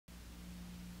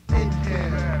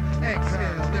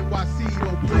exhale, NYC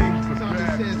don't play. Simon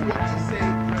says what we say.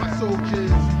 My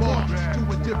soldiers march to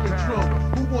a different drum.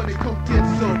 Who wanna come get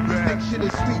some? Think shit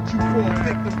is sweet, you fall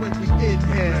victim when we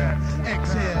inhale.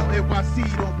 Exhale, NYC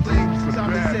don't play.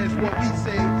 Simon says what we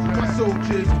say. My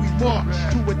soldiers, we march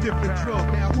to a different drum.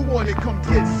 Now who wanna come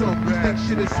get some? Think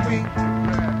shit is sweet.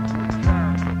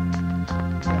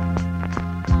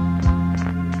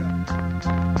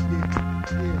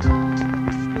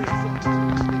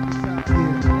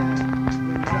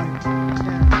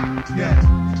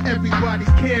 Everybody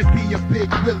can't be a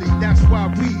big Willie, that's why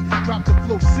we drop the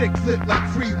flow sick, flip like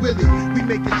Free Willy. We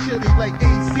make it chilly like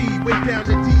AC, way down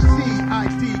to DC.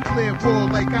 ID clear wall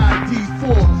like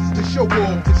ID4. The show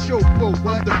off, the showboat,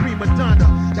 was the prima donna.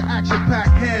 The action-packed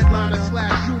headliner /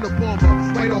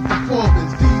 Unabomber, right off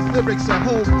performance. These lyrics are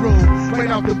homegrown,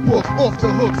 right out the book, off the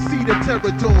hook, see the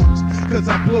terror domes. Cause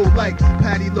I blow like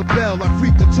Patti LaBelle, I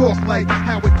freak the talk like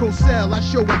Howard Cosell. I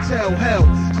show and tell hell,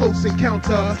 close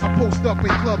encounter. I post up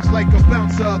in clubs like a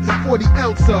bouncer, 40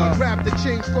 ouncer. Grab the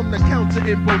change from the counter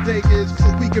in bodegas.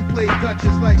 We can play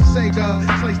Duchess like Sega,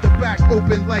 slice the back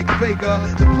open like Vega.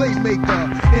 The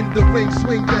playmaker, in the ring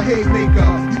swing the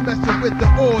haymaker. You messing with the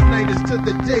all-nighters to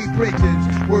the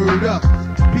daybreakers. Word up,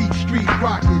 Beach Street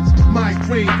Rockets.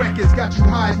 Migraine records got you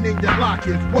hiding in your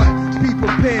lockets. What? Be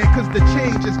prepared cause the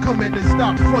change is coming and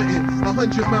stop fronting.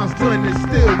 100 miles done and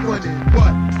still running.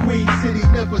 What? Queen City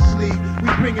never sleep. We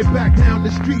bring it back down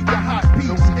the street, the hot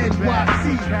beats,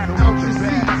 NYC. Out your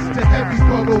seats to every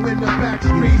borough in the back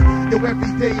street. Yo,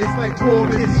 every day is like war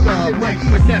and peace. Like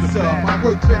Vanessa, my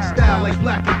workbench style like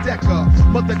Black and Decker.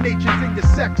 Mother Nature's in your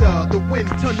sector. The wind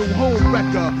tunnel home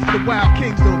wrecker. The wild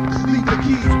kingdom. Leave the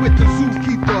keys with the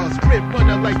zookeeper. Sprint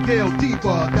runner like Gail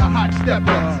Diva. The hot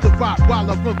stepper. The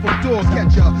Rottweiler run from door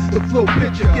catcher. The flow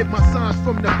pitcher. Get my signs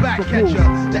from the back catcher.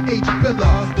 The H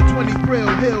filler. The 20 Brill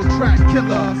Hill track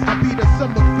killer. I be the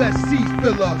Summerfest seat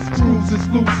filler. Screws is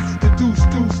loose. The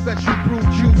deuce fetch you brew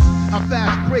juice. I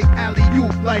fast break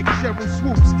alley-oop like Cheryl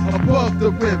Swoops. Above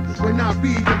the rim. When I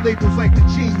read the labels like the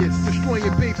genius.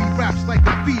 Destroying baby raps like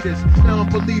a fetus.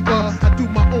 Non-believer. I do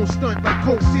my own stunt like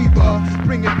Colt Seaver.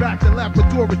 Bring it back to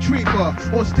Labrador Retriever.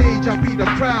 On stage I be the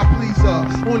crowd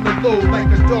pleaser. On the low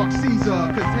like a dark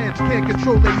Caesar. Cause hands can't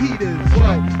control the heaters.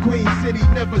 But Queen City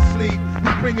never sleep.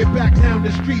 We bring it back down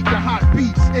the street. The hot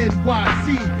beats,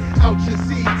 NYC. Out your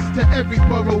seats to every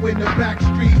borough in the back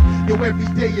street. Yo, every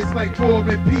day is like war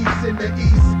and peace in the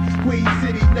east. Queen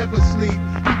City never sleep.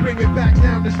 We bring it back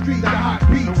down the street. The hot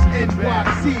beats,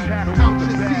 NYC. Out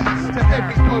your seats to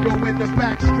every borough in the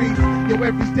back street. Yo,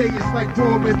 every day is like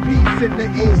war and peace in the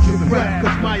east. Your breath,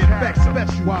 cause my effect's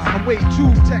special. I'm way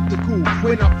too technical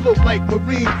when I float like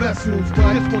marine vessels.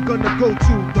 But this one gonna go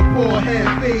to the bald head,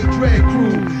 fade, dread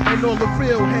crew. And all the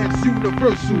real heads,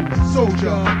 universal.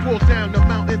 Soldier, fall down the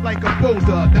mountain like a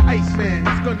boulder. The Iceman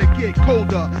is gonna get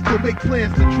colder. So make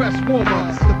plans to dress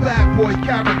warmer. The bad boy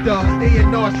character,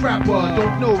 A&R trapper.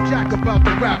 Don't know jack about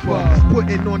the rapper.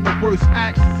 Putting on the worst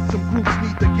acts. Some groups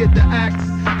need to get the axe.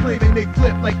 Claiming they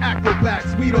flip like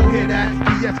acrobats. We don't hear that.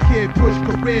 BS kid push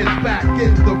careers back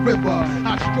in the river.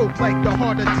 I stroke like the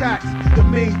heart attacks. The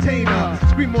maintainer.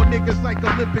 Scream on niggas like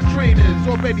Olympic trainers.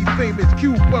 Already famous.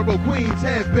 Q Borough Queens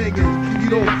headbangers. You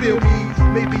don't feel me?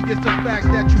 Maybe it's the fact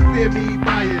that you fear me.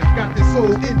 Myers got this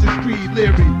whole industry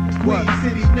leery. Queen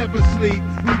City never sleep.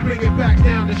 We bring it back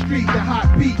down the street. The hot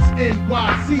beats,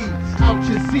 NYC. Out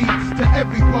your seats to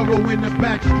every borough in the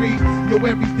back street. Yo,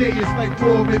 every day is like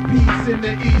war and peace in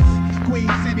the east. Queen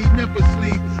City never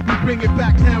sleep. We bring it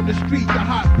back down the street. The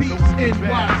hot beats,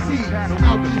 NYC.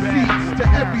 Out your seats to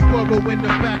every borough in the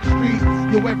back street.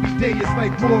 Yo, every day is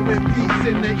like war and peace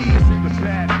in the east.